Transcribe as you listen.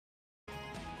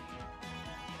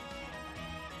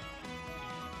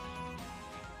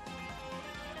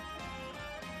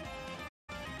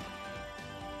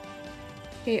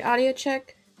Okay, audio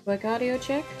check. Quick audio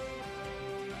check.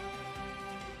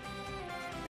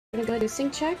 We're gonna go do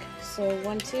sync check. So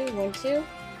 1 2 1 2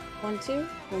 1 2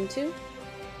 1 2.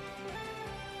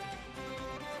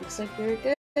 Looks like we're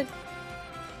good.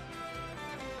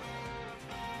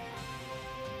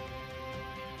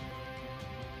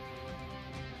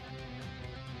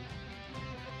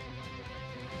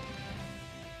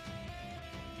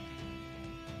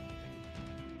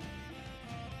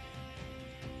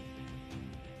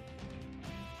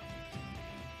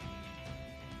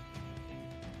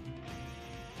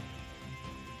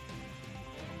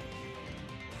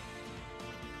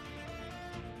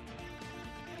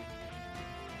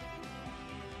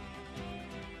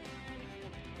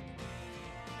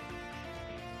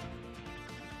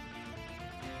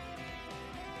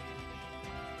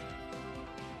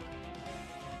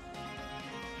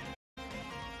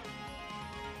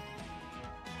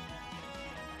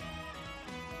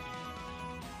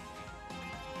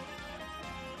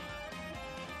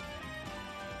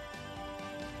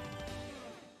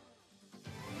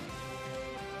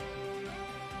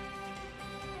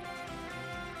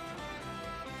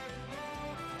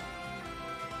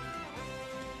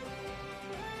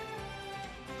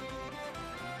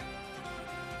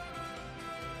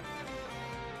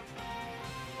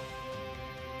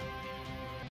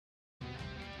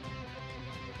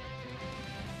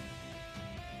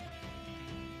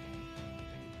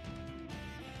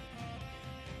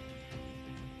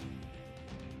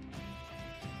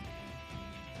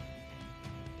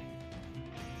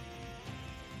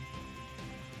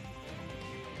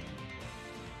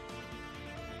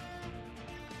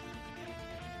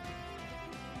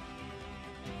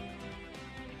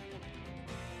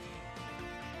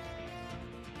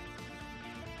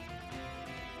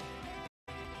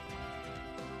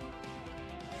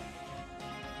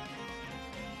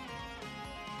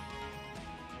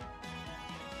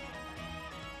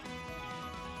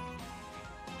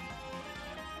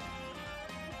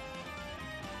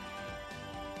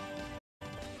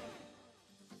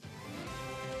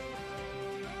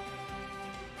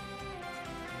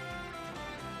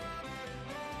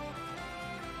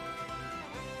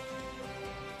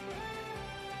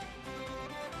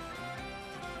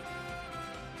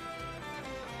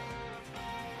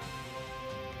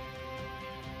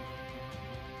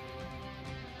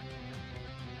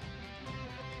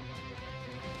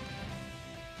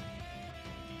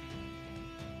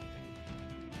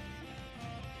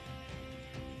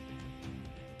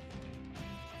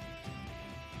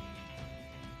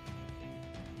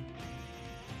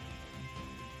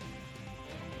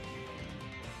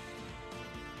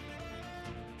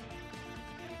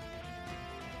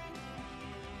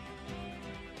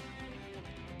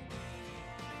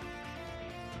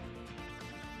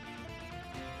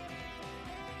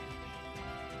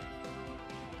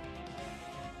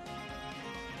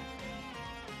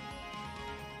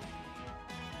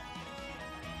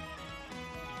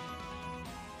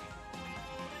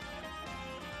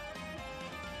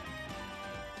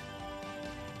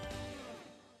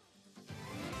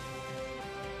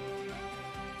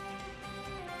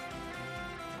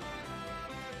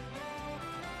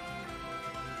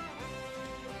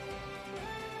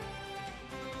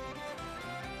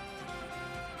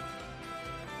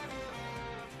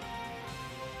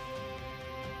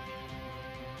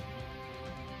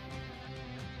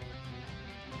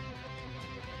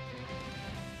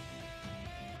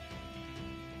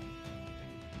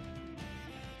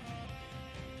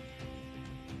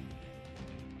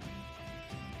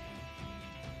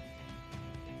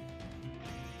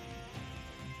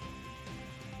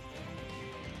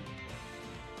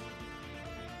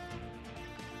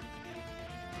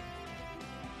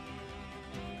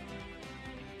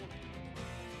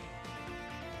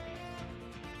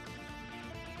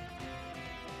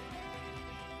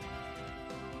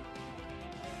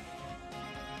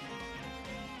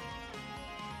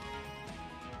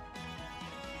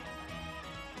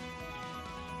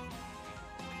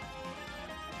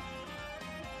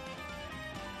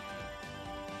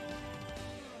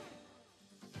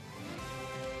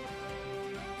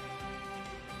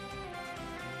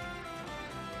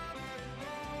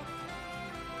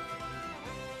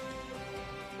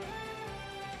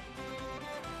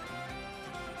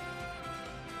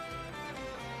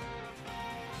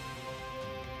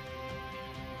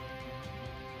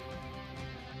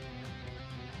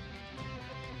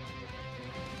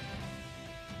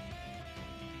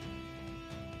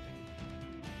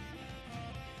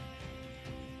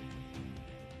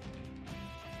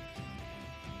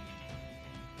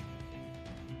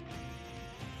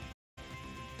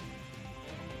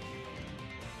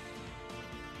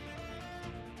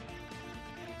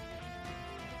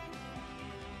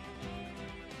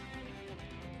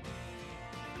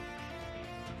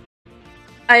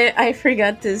 I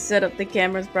forgot to set up the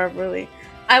cameras properly.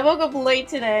 I woke up late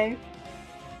today.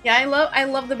 Yeah, I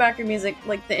love the background music,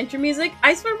 like the intro music.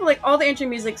 I swear for like all the intro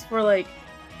musics for like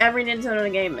every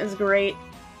Nintendo game is great.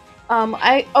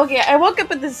 I woke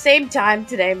up at the same time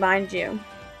today, mind you.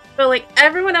 But like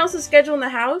everyone else's schedule in the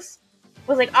house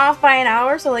was like off by an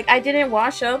hour, so like I didn't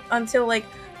wash up until like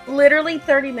literally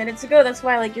 30 minutes ago. That's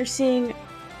why like you're seeing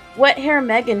wet hair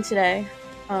Megan today.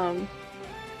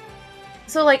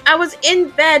 So like I was in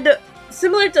bed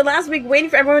similar to last week waiting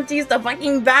for everyone to use the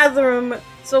fucking bathroom.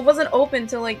 So it wasn't open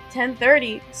till like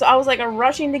 10:30. So I was like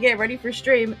rushing to get ready for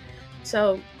stream.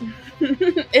 So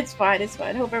it's fine, it's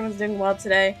fine. I hope everyone's doing well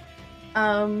today.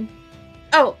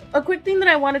 Oh, a quick thing that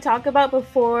I want to talk about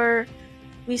before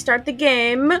we start the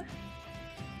game.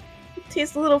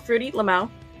 Tastes a little fruity, Lamau.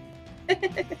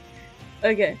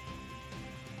 Okay.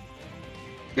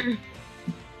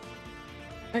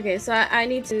 Okay, so I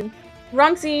need to...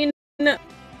 Wrong scene! Yeah,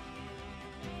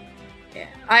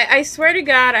 I swear to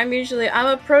God, I'm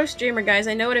a pro streamer, guys.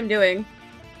 I know what I'm doing.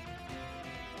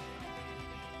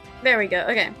 There we go,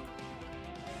 okay.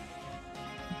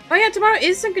 Oh yeah, tomorrow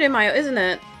is Cinco de Mayo, isn't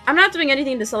it? I'm not doing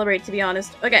anything to celebrate, to be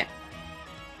honest. Okay.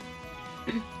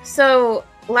 So,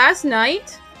 last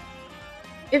night,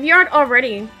 if you aren't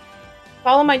already,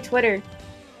 follow my Twitter.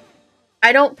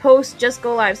 I don't post just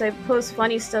go lives, I post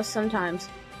funny stuff sometimes.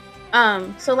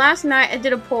 So last night I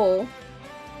did a poll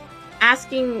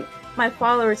asking my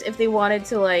followers if they wanted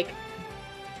to like,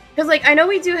 because like I know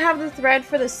we do have the thread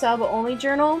for the sub only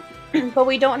journal, but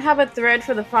we don't have a thread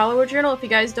for the follower journal. If you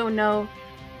guys don't know,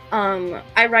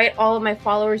 I write all of my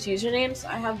followers' usernames.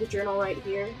 I have the journal right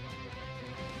here.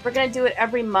 We're gonna do it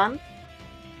every month.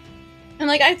 And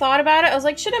like I thought about it, I was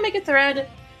like, should I make a thread?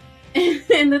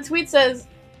 And the tweet says,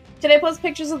 should I post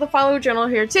pictures of the follower journal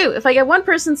here too? If I get one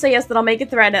person say yes, then I'll make a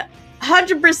thread.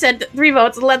 100%, 3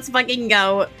 votes, let's fucking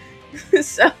go.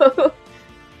 So,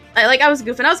 I was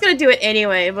goofing. I was gonna do it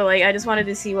anyway, but like, I just wanted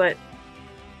to see what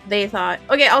they thought.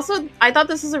 Okay, also, I thought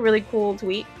this was a really cool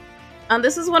tweet.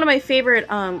 This is one of my favorite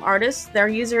artists. Their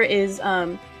user is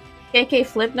KK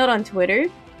Flipnote on Twitter.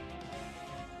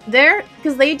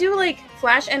 Because they do like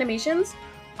flash animations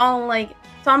on like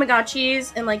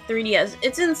Tamagotchis and like 3DS.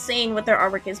 It's insane what their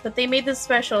artwork is, but they made this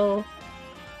special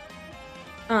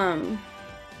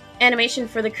animation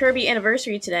for the Kirby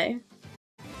anniversary today.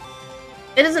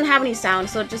 It doesn't have any sound,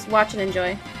 so just watch and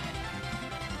enjoy.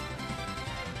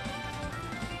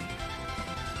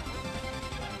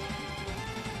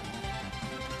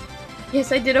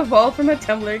 Yes, I did a wall from a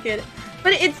Tumblr kid.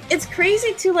 But it's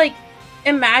crazy to like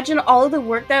imagine all of the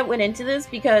work that went into this,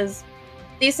 because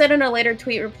they said in a later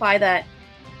tweet reply that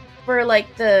for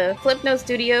like the Flipnote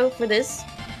studio for this,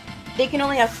 they can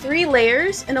only have 3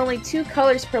 layers and only 2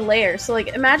 colors per layer. So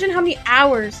like imagine how many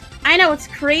hours. I know, it's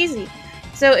crazy.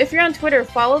 So if you're on Twitter,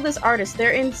 follow this artist.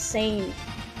 They're insane.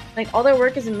 Like all their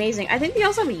work is amazing. I think they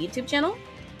also have a YouTube channel.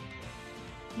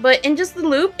 But in just the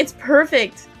loop, it's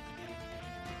perfect.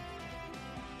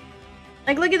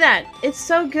 Like look at that. It's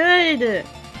so good.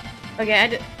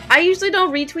 Okay, I usually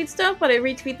don't retweet stuff, but I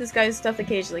retweet this guy's stuff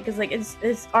occasionally because like his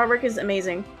artwork is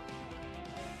amazing.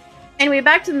 Anyway,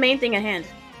 back to the main thing at hand.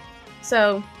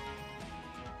 So,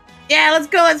 yeah, let's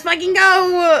go. Let's fucking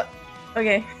go.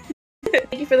 Okay.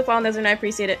 Thank you for the follow, Nezrin. I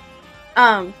appreciate it.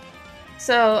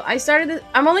 So I started this.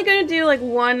 I'm only gonna do like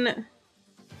 1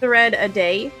 thread a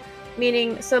day,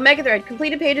 meaning so mega thread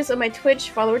completed pages of my Twitch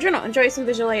follower journal. Enjoy some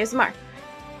visual ASMR.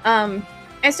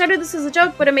 I started this as a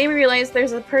joke, but it made me realize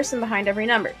there's a person behind every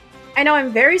number. I know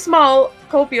I'm very small,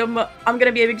 copium. I'm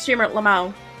gonna be a big streamer at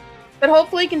Lamau. But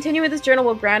hopefully continuing with this journal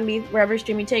will ground me wherever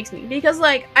streaming takes me. Because,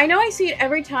 like, I know I see it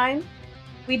every time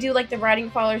we do, like, the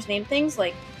writing followers name things.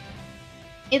 Like,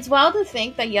 it's wild to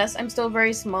think that, yes, I'm still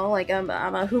very small. Like, I'm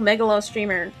a Humegalo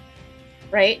streamer,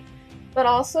 right? But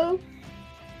also,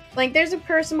 like, there's a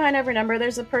person behind every number.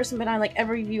 There's a person behind, like,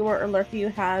 every viewer or lurker you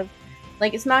have.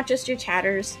 Like, it's not just your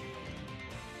chatters.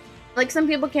 Like, some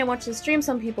people can't watch the stream.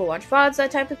 Some people watch VODs, that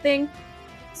type of thing.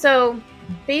 So,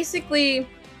 basically,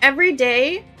 every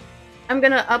day, I'm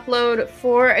gonna upload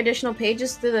 4 additional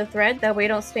pages to the thread. That way I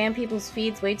don't spam people's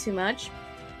feeds way too much.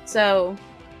 So,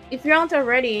 if you aren't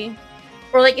already,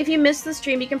 or like if you missed the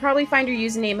stream, you can probably find your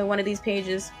username in one of these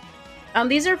pages.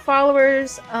 These are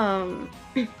followers, I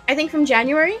think from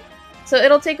January. So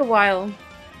it'll take a while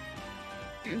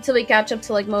until we catch up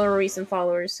to like more recent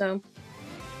followers. So,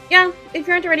 yeah, if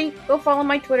you aren't already, go follow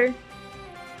my Twitter.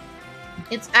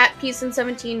 It's at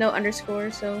peacein17, no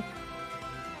underscore, so...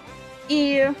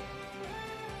 yeah.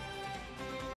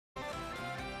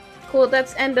 Cool,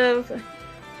 that's end of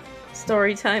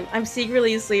story time. I'm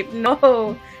secretly asleep.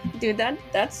 No! Dude,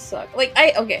 that sucks. Like,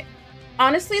 okay.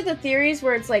 Honestly, the theories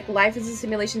where it's like life is a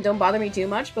simulation don't bother me too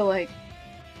much, but like,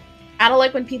 I don't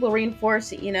like when people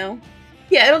reinforce it, you know?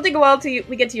 Yeah, it'll take a while till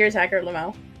we get to your attacker,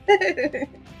 Lamel.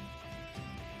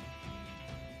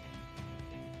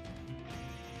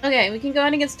 Okay, we can go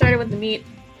ahead and get started with the meat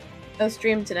of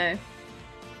stream today.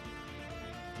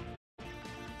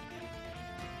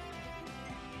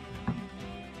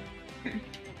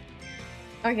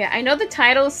 Okay, I know the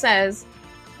title says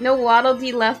no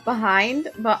WADDLE left behind,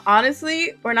 but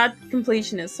honestly, we're not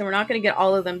completionists, so we're not gonna get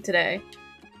all of them today.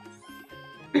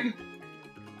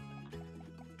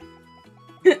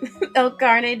 El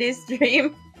Carne de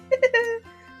stream.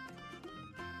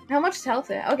 How much health?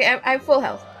 Okay, I have full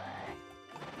health.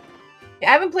 I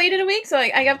haven't played in a week, so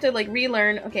I have to like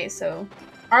relearn. Okay, so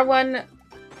R1,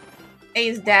 A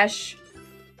is dash,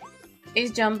 A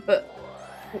is jump,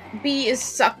 B is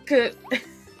suck.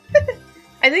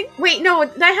 I think. Wait, no.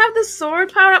 Did I have the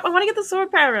sword power up? I want to get the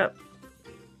sword power up.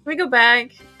 Can we go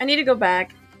back? I need to go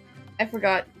back. I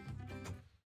forgot.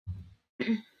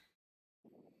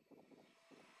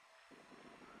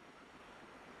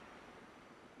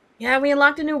 Yeah, we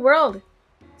unlocked a new world.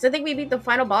 So I think we beat the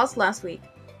final boss last week.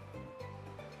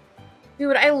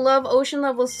 Dude, I love ocean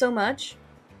levels so much.